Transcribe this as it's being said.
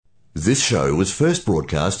This show was first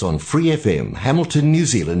broadcast on Free FM, Hamilton, New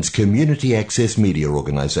Zealand's community access media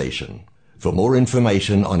organisation. For more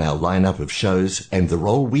information on our lineup of shows and the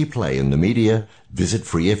role we play in the media, visit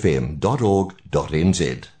freefm.org.nz.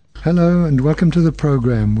 Hello and welcome to the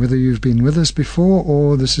program, whether you've been with us before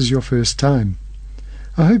or this is your first time.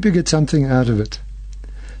 I hope you get something out of it.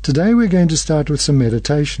 Today we're going to start with some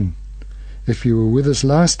meditation. If you were with us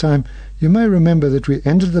last time, you may remember that we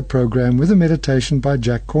ended the program with a meditation by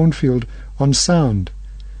Jack Cornfield on sound.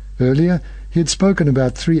 Earlier, he had spoken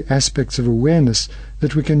about 3 aspects of awareness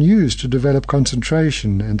that we can use to develop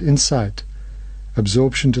concentration and insight.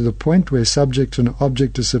 Absorption to the point where subject and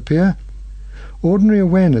object disappear, ordinary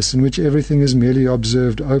awareness in which everything is merely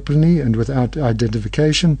observed openly and without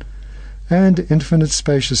identification, and infinite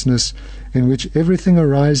spaciousness in which everything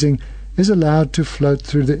arising is allowed to float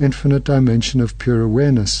through the infinite dimension of pure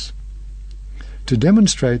awareness. To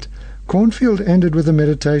demonstrate, Cornfield ended with a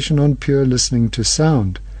meditation on pure listening to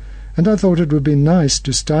sound, and I thought it would be nice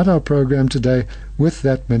to start our program today with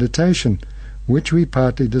that meditation, which we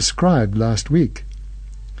partly described last week.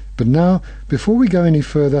 But now, before we go any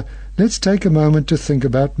further, let's take a moment to think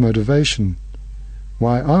about motivation.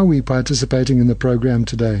 Why are we participating in the program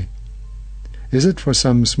today? Is it for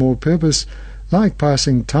some small purpose, like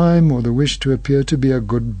passing time or the wish to appear to be a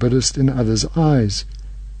good Buddhist in others' eyes?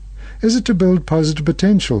 Is it to build positive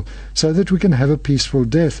potential so that we can have a peaceful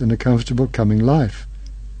death and a comfortable coming life?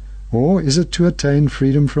 Or is it to attain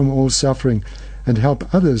freedom from all suffering and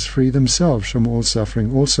help others free themselves from all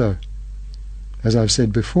suffering also? As I've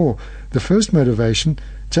said before, the first motivation,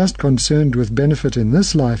 just concerned with benefit in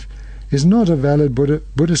this life, is not a valid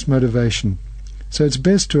Buddhist motivation, so it's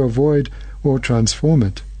best to avoid or transform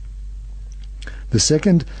it. The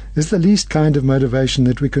second is the least kind of motivation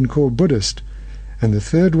that we can call Buddhist, and the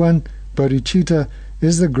third one, bodhicitta,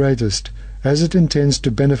 is the greatest, as it intends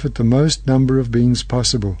to benefit the most number of beings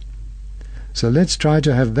possible. So let's try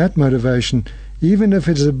to have that motivation, even if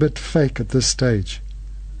it is a bit fake at this stage.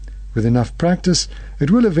 With enough practice,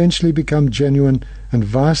 it will eventually become genuine and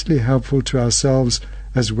vastly helpful to ourselves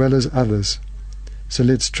as well as others. So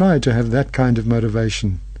let's try to have that kind of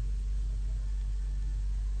motivation.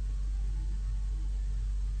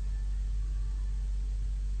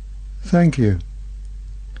 Thank you.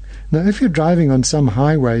 Now, if you're driving on some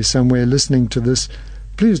highway somewhere listening to this,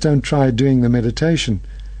 please don't try doing the meditation.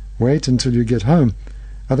 Wait until you get home.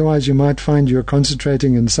 Otherwise you might find you're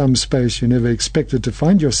concentrating in some space you never expected to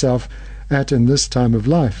find yourself at in this time of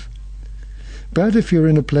life. But if you're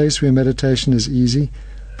in a place where meditation is easy,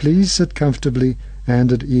 please sit comfortably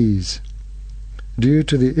and at ease. Due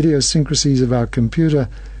to the idiosyncrasies of our computer,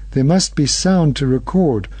 there must be sound to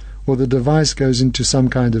record, or the device goes into some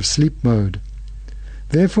kind of sleep mode.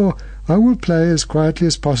 Therefore, I will play as quietly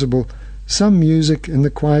as possible some music in the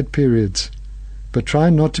quiet periods, but try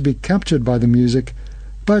not to be captured by the music,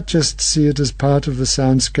 but just see it as part of the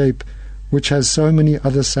soundscape, which has so many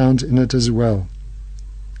other sounds in it as well.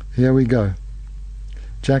 Here we go.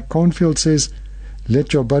 Jack Cornfield says,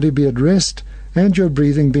 "Let your body be at rest and your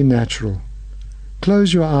breathing be natural.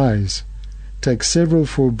 Close your eyes. Take several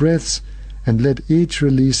full breaths and let each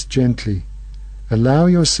release gently. Allow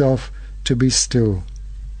yourself to be still."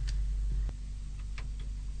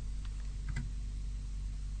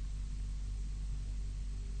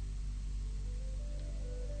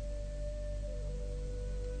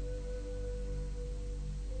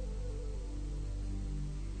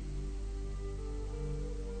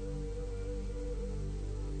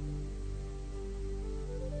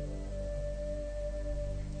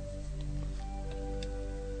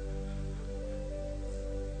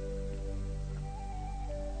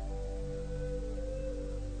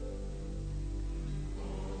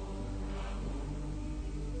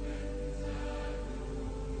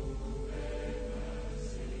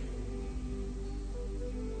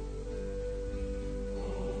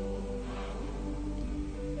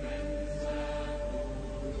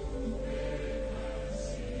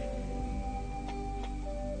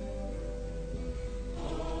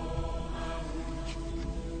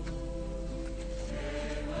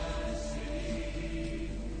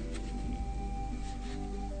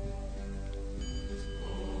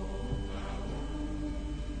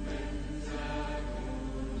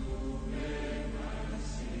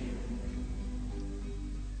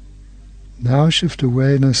 Now shift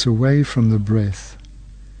awareness away from the breath.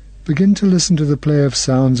 Begin to listen to the play of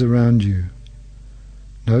sounds around you.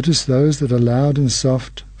 Notice those that are loud and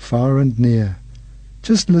soft, far and near.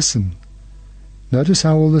 Just listen. Notice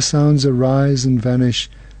how all the sounds arise and vanish,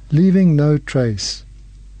 leaving no trace.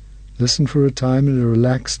 Listen for a time in a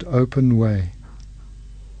relaxed, open way.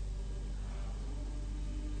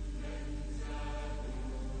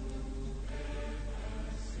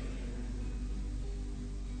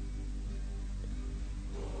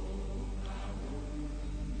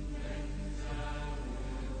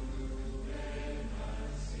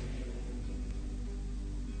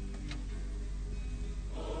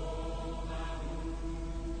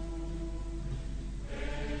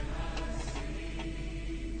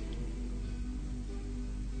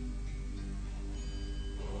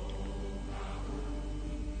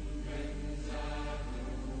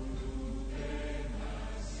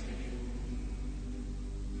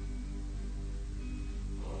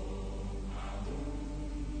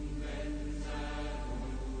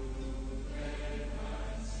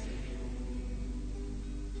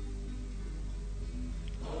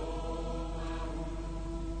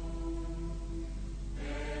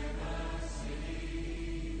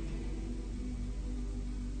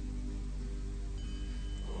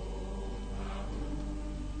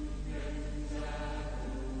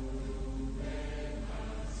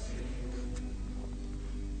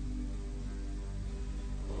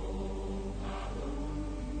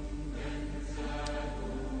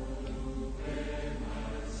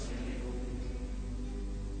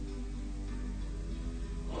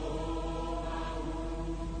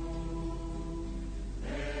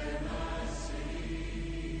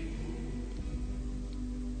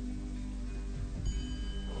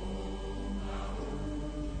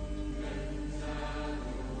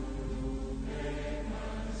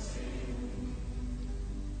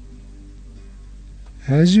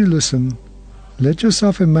 As you listen, let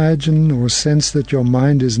yourself imagine or sense that your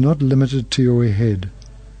mind is not limited to your head.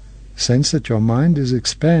 Sense that your mind is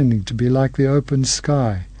expanding to be like the open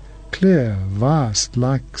sky, clear, vast,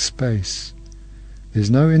 like space. There's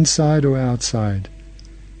no inside or outside.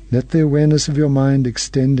 Let the awareness of your mind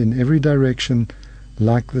extend in every direction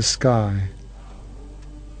like the sky.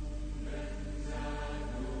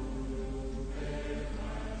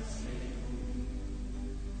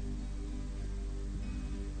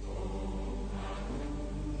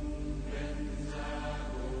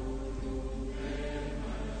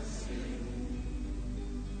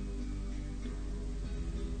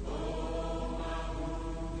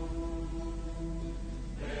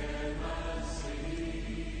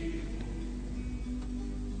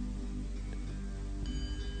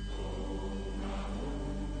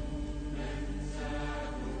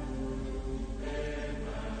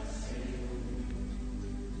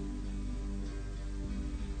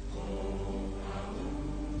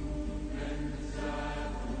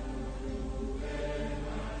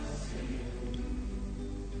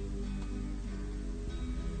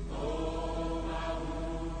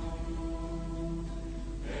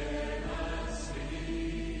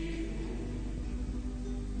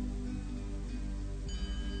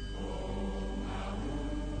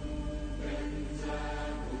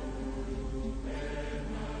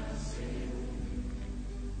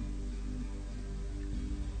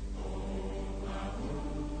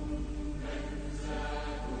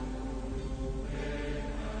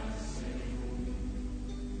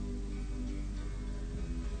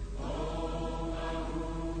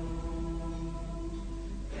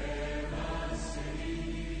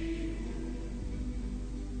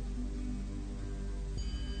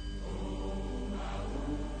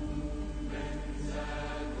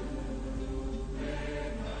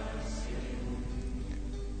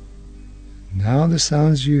 Now the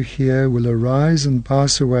sounds you hear will arise and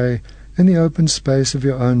pass away in the open space of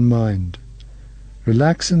your own mind.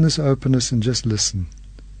 Relax in this openness and just listen.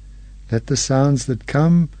 Let the sounds that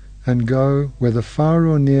come and go, whether far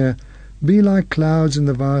or near, be like clouds in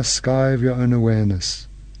the vast sky of your own awareness.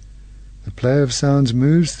 The play of sounds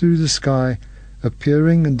moves through the sky,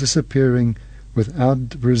 appearing and disappearing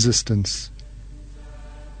without resistance.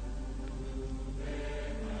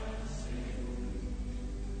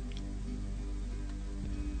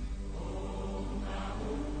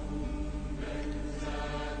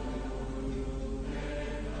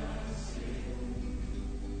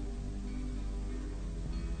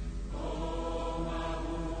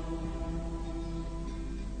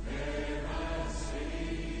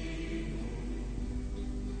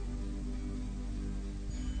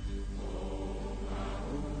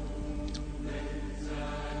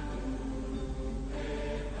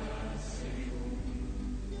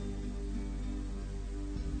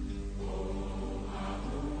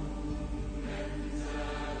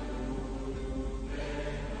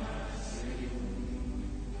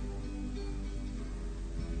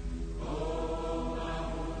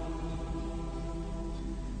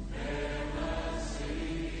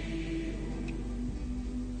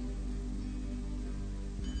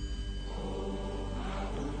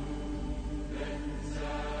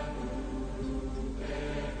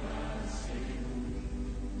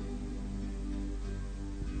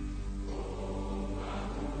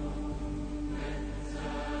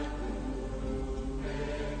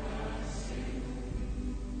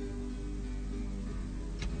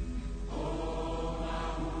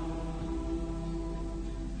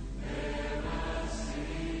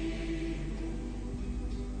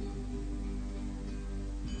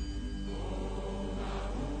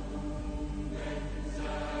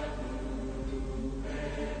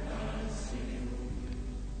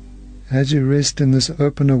 As you rest in this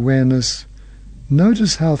open awareness,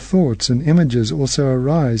 notice how thoughts and images also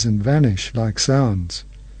arise and vanish like sounds.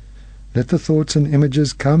 Let the thoughts and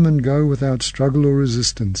images come and go without struggle or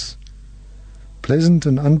resistance. Pleasant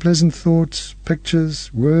and unpleasant thoughts,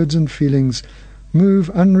 pictures, words and feelings move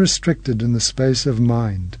unrestricted in the space of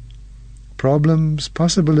mind. Problems,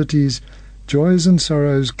 possibilities, joys and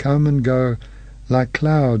sorrows come and go like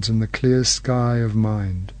clouds in the clear sky of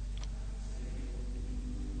mind.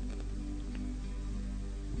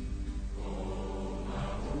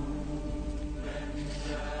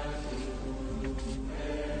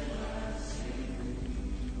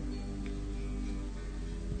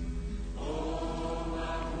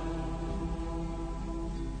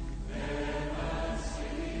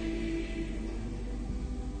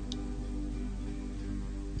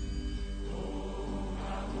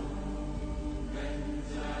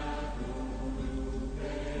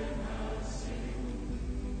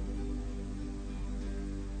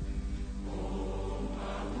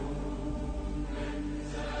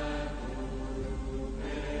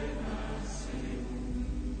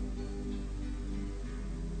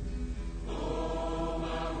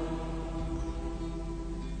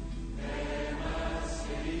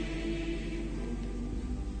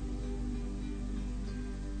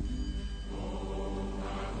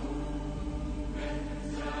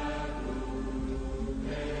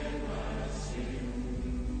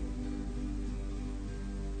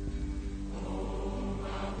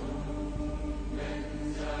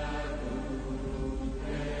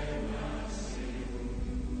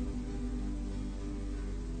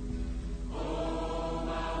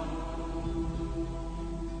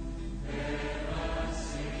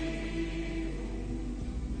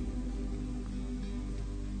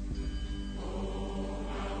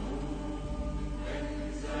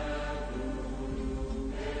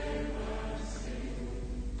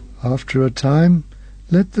 After a time,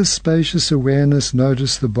 let the spacious awareness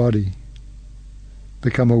notice the body.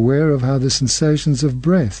 Become aware of how the sensations of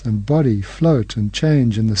breath and body float and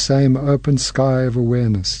change in the same open sky of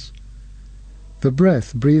awareness. The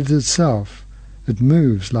breath breathes itself. It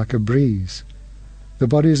moves like a breeze. The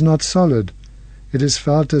body is not solid. It is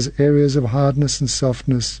felt as areas of hardness and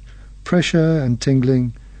softness, pressure and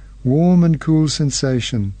tingling, warm and cool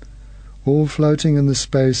sensation, all floating in the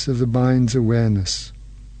space of the mind's awareness.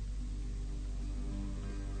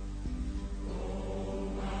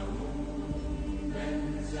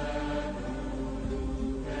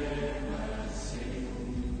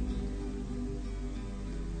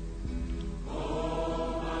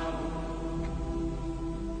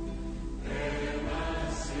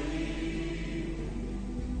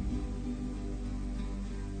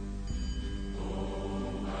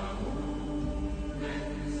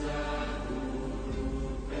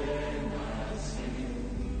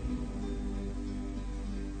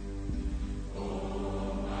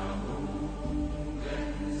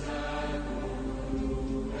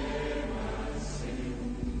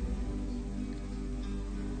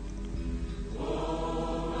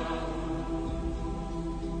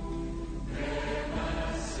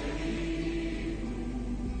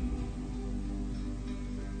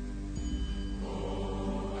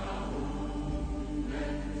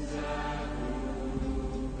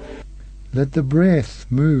 Let the breath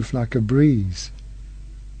move like a breeze.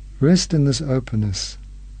 Rest in this openness.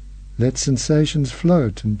 Let sensations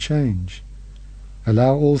float and change.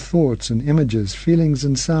 Allow all thoughts and images, feelings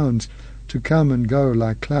and sounds to come and go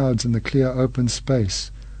like clouds in the clear open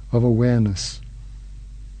space of awareness.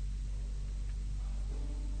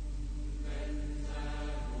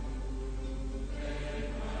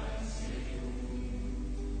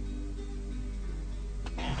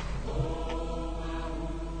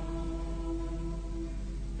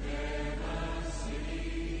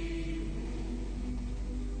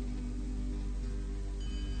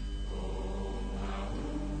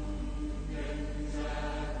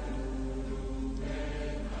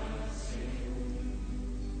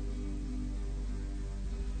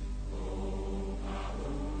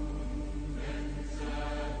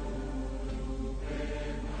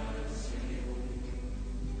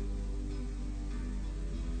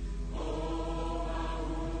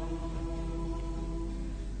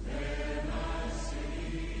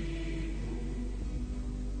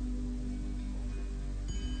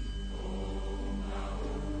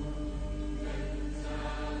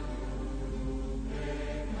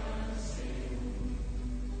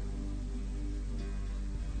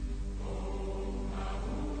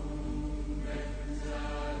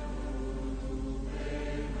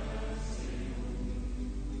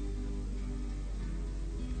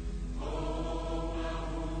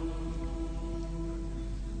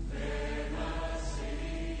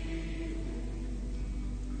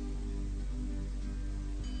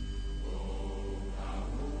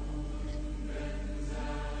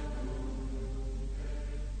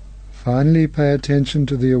 Finally, pay attention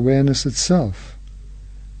to the awareness itself.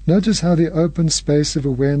 Notice how the open space of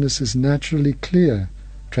awareness is naturally clear,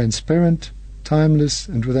 transparent, timeless,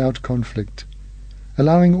 and without conflict,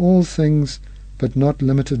 allowing all things but not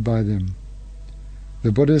limited by them.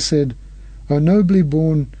 The Buddha said, "O nobly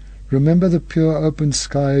born, remember the pure open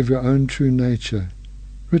sky of your own true nature.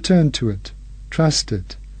 Return to it. Trust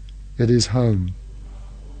it. It is home."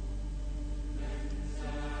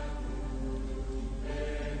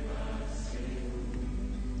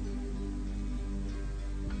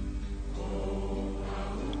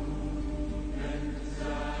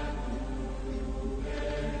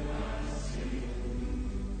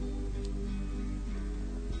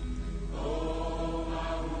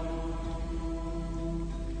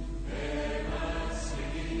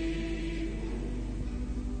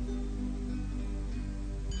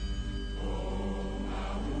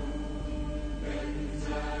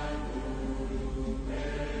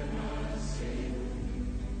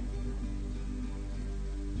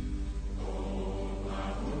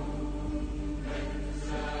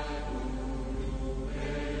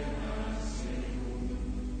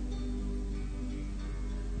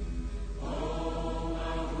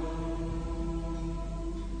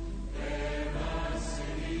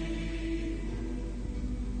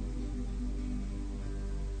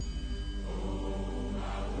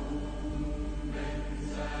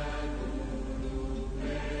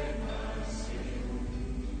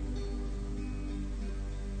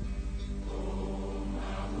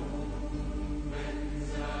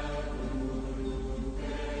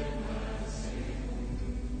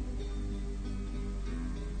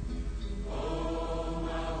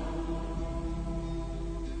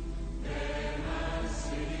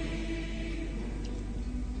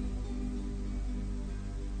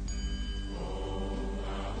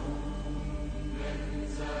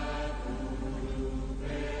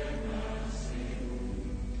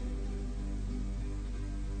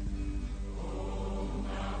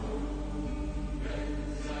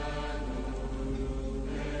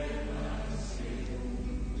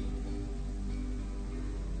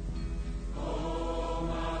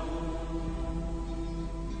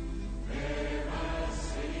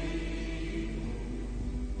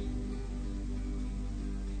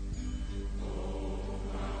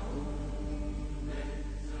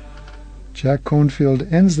 Jack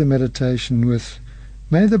Cornfield ends the meditation with,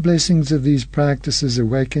 "May the blessings of these practices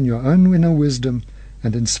awaken your own inner wisdom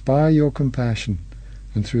and inspire your compassion,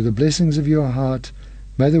 and through the blessings of your heart,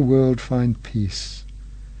 may the world find peace."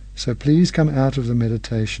 So please come out of the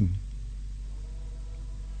meditation.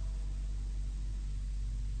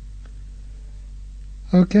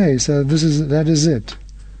 Okay, so that is it.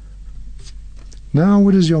 Now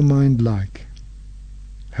what is your mind like?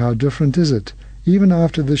 How different is it, even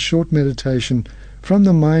after this short meditation, from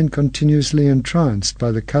the mind continuously entranced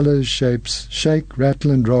by the colors, shapes, shake, rattle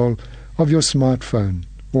and roll of your smartphone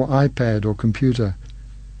or iPad or computer?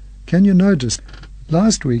 Can you notice?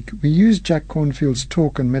 Last week we used Jack Cornfield's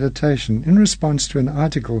talk on meditation in response to an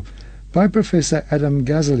article by Professor Adam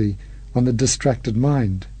Gazzaley on the distracted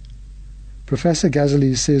mind. Professor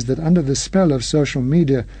Gazzaley says that under the spell of social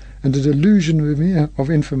media and the delusion of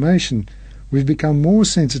information, we've become more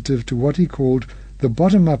sensitive to what he called the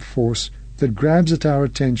bottom-up force that grabs at our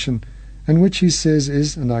attention and which he says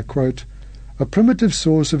is, and I quote, "a primitive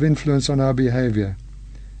source of influence on our behavior.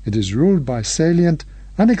 It is ruled by salient,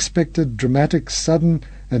 unexpected, dramatic, sudden,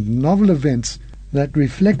 and novel events that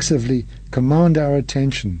reflexively command our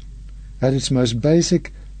attention. At its most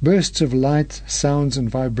basic, bursts of light, sounds,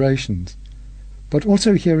 and vibrations, but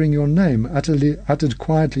also hearing your name uttered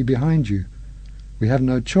quietly behind you. We have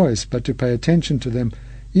no choice but to pay attention to them,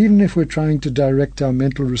 even if we're trying to direct our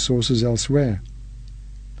mental resources elsewhere.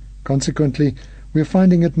 Consequently, we're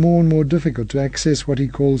finding it more and more difficult to access what he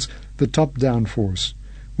calls the top-down force,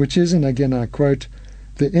 which is, and again I quote,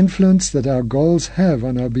 the influence that our goals have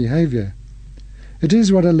on our behavior. It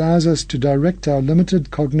is what allows us to direct our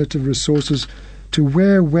limited cognitive resources to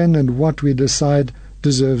where, when, and what we decide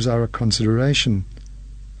deserves our consideration.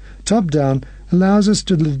 Top-down allows us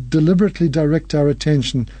to deliberately direct our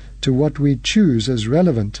attention to what we choose as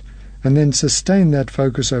relevant, and then sustain that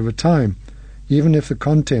focus over time, even if the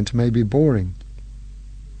content may be boring.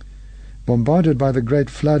 Bombarded by the great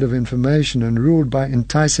flood of information and ruled by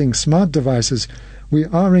enticing smart devices, we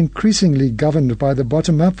are increasingly governed by the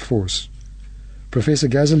bottom-up force. Professor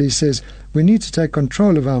Gazzaley says we need to take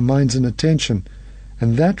control of our minds and attention,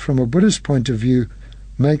 and that, from a Buddhist point of view,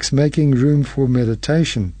 makes making room for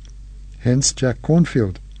meditation. Hence Jack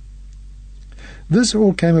Cornfield. This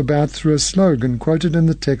all came about through a slogan quoted in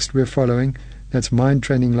the text we're following, that's mind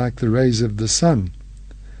training like the rays of the sun.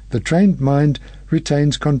 The trained mind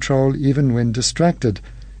retains control even when distracted,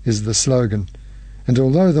 is the slogan. And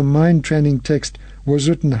although the mind training text was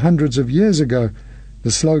written hundreds of years ago,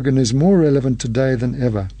 the slogan is more relevant today than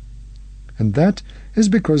ever. And that is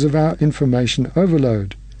because of our information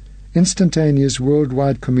overload, instantaneous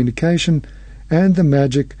worldwide communication, and the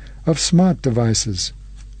magic of smart devices.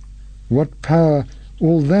 What power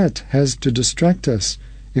all that has to distract us,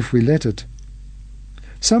 if we let it.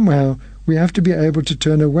 Somehow we have to be able to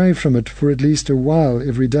turn away from it for at least a while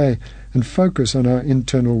every day and focus on our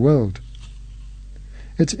internal world.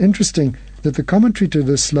 It's interesting that the commentary to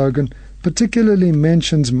this slogan particularly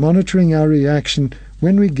mentions monitoring our reaction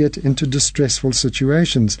when we get into distressful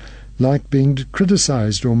situations, like being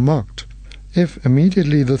criticized or mocked. If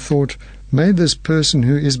immediately the thought, "May this person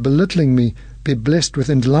who is belittling me be blessed with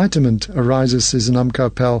enlightenment," arises, says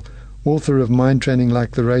Namkha Pel, author of Mind Training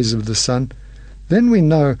Like the Rays of the Sun, then we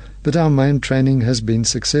know that our mind training has been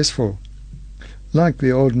successful. Like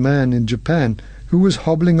the old man in Japan who was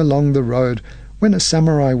hobbling along the road when a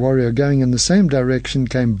samurai warrior going in the same direction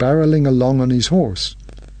came barreling along on his horse.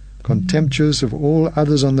 Contemptuous of all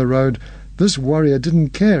others on the road, this warrior didn't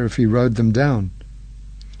care if he rode them down.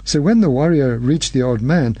 So when the warrior reached the old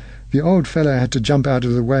man, the old fellow had to jump out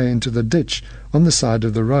of the way into the ditch on the side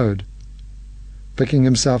of the road. Picking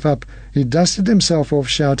himself up, he dusted himself off,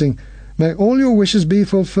 shouting, "May all your wishes be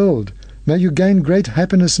fulfilled. May you gain great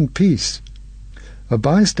happiness and peace." A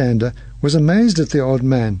bystander was amazed at the old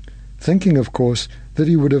man, thinking, of course, that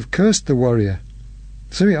he would have cursed the warrior.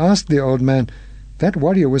 So he asked the old man, "That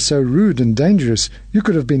warrior was so rude and dangerous, you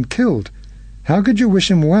could have been killed. How could you wish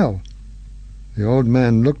him well?" The old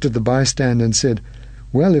man looked at the bystander and said,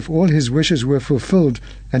 "Well, if all his wishes were fulfilled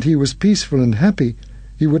and he was peaceful and happy,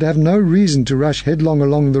 he would have no reason to rush headlong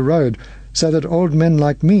along the road so that old men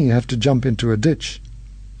like me have to jump into a ditch."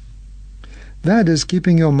 That is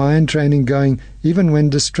keeping your mind training going even when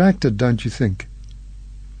distracted, don't you think?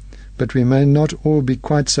 But we may not all be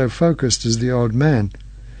quite so focused as the old man.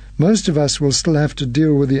 Most of us will still have to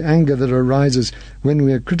deal with the anger that arises when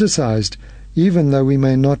we are criticized, even though we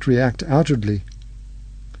may not react outwardly.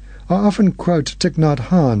 I often quote Thich Nhat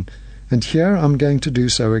Hanh, and here I'm going to do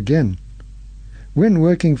so again. When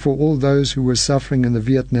working for all those who were suffering in the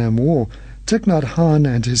Vietnam War, Thich Nhat Hanh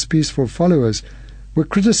and his peaceful followers were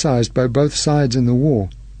criticized by both sides in the war.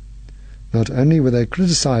 Not only were they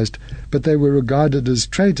criticized, but they were regarded as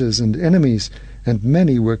traitors and enemies, and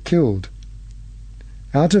many were killed.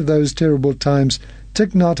 Out of those terrible times,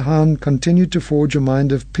 Thich Nhat Hanh continued to forge a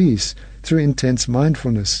mind of peace through intense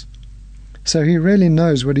mindfulness. So he really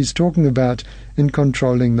knows what he's talking about in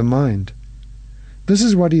controlling the mind. This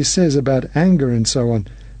is what he says about anger and so on,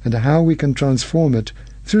 and how we can transform it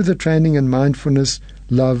through the training in mindfulness,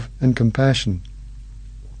 love, and compassion.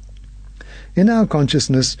 In our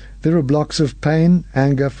consciousness, there are blocks of pain,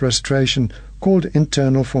 anger, frustration, called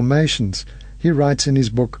internal formations. He writes in his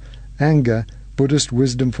book, Anger, Buddhist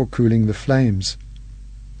Wisdom for Cooling the Flames.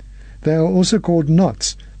 They are also called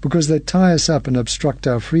knots because they tie us up and obstruct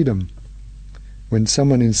our freedom. When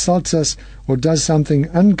someone insults us or does something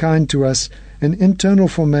unkind to us, an internal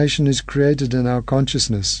formation is created in our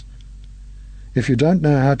consciousness. If you don't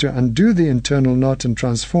know how to undo the internal knot and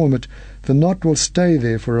transform it, the knot will stay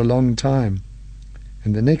there for a long time.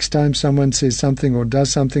 And the next time someone says something or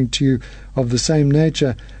does something to you of the same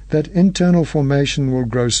nature, that internal formation will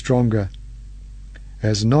grow stronger.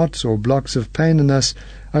 As knots or blocks of pain in us,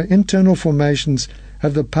 our internal formations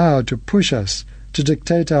have the power to push us, to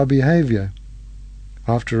dictate our behavior.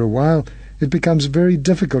 After a while, it becomes very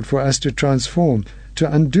difficult for us to transform,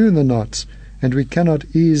 to undo the knots, and we cannot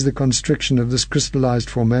ease the constriction of this crystallized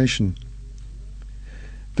formation.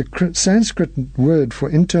 The Sanskrit word for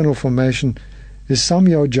internal formation is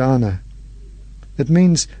samyojana. It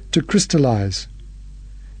means to crystallize.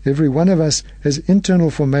 Every one of us has internal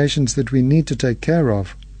formations that we need to take care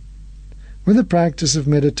of. With the practice of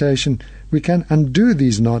meditation, we can undo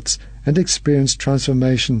these knots and experience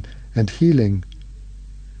transformation and healing.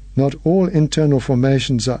 Not all internal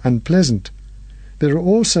formations are unpleasant. There are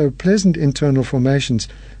also pleasant internal formations,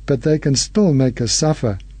 but they can still make us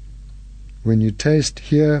suffer. When you taste,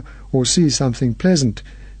 hear, or see something pleasant,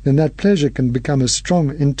 then that pleasure can become a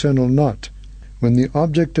strong internal knot. When the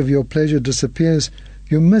object of your pleasure disappears,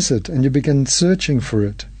 you miss it and you begin searching for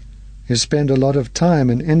it. You spend a lot of time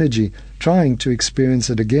and energy trying to experience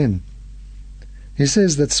it again. He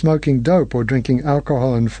says that smoking dope or drinking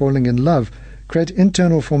alcohol and falling in love create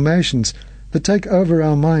internal formations that take over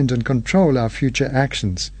our mind and control our future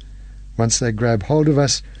actions. Once they grab hold of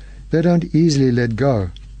us, they don't easily let go.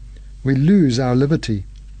 We lose our liberty.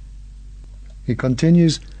 He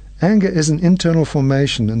continues, anger is an internal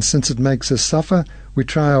formation, and since it makes us suffer, we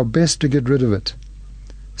try our best to get rid of it.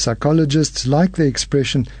 Psychologists like the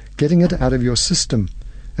expression, getting it out of your system,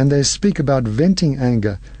 and they speak about venting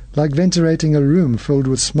anger, like ventilating a room filled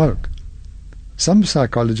with smoke. Some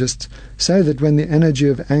psychologists say that when the energy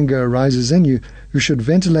of anger arises in you, you should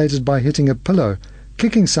ventilate it by hitting a pillow,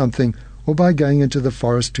 kicking something, or by going into the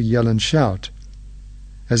forest to yell and shout.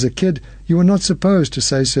 As a kid, you were not supposed to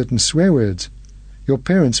say certain swear words. Your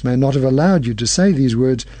parents may not have allowed you to say these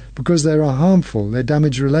words because they are harmful, they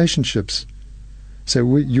damage relationships.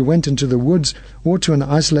 So you went into the woods or to an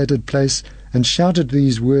isolated place and shouted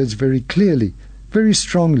these words very clearly, very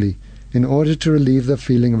strongly, in order to relieve the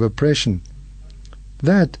feeling of oppression.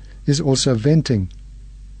 That is also venting.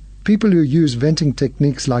 People who use venting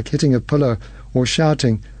techniques like hitting a pillow or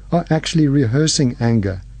shouting are actually rehearsing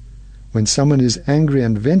anger. When someone is angry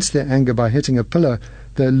and vents their anger by hitting a pillow,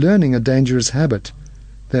 they are learning a dangerous habit.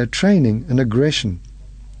 They are training an aggression.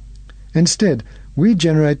 Instead, we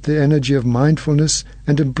generate the energy of mindfulness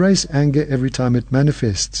and embrace anger every time it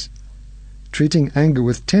manifests. Treating anger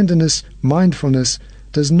with tenderness, mindfulness,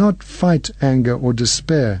 does not fight anger or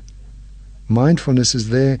despair. Mindfulness is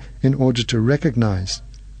there in order to recognize.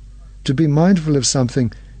 To be mindful of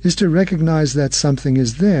something is to recognize that something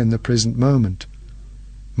is there in the present moment.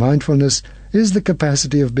 Mindfulness is the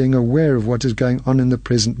capacity of being aware of what is going on in the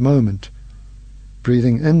present moment.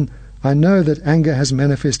 Breathing in, I know that anger has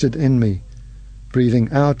manifested in me.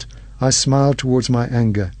 Breathing out, I smile towards my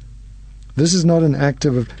anger. This is not an act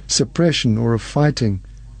of suppression or of fighting.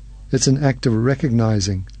 It's an act of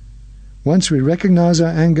recognizing. Once we recognize our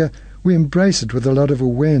anger, we embrace it with a lot of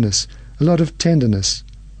awareness, a lot of tenderness.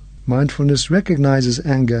 Mindfulness recognizes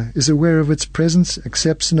anger, is aware of its presence,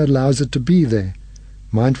 accepts and allows it to be there.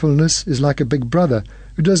 Mindfulness is like a big brother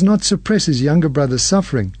who does not suppress his younger brother's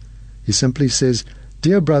suffering. He simply says,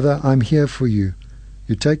 "Dear brother, I'm here for you."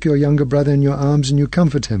 You take your younger brother in your arms and you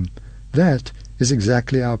comfort him. That is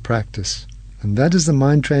exactly our practice. And that is the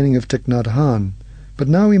mind training of Thich Nhat Hanh. But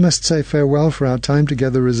now we must say farewell, for our time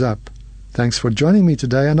together is up. Thanks for joining me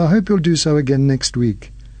today, and I hope you'll do so again next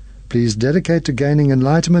week. Please dedicate to gaining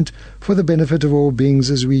enlightenment for the benefit of all beings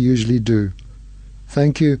as we usually do.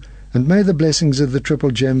 Thank you, and may the blessings of the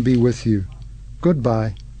Triple Gem be with you.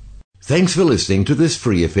 Goodbye. Thanks for listening to this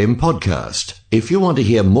Free FM podcast. If you want to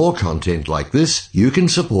hear more content like this, you can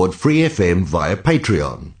support Free FM via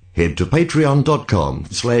Patreon. Head to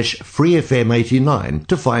patreon.com/freefm89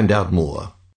 to find out more.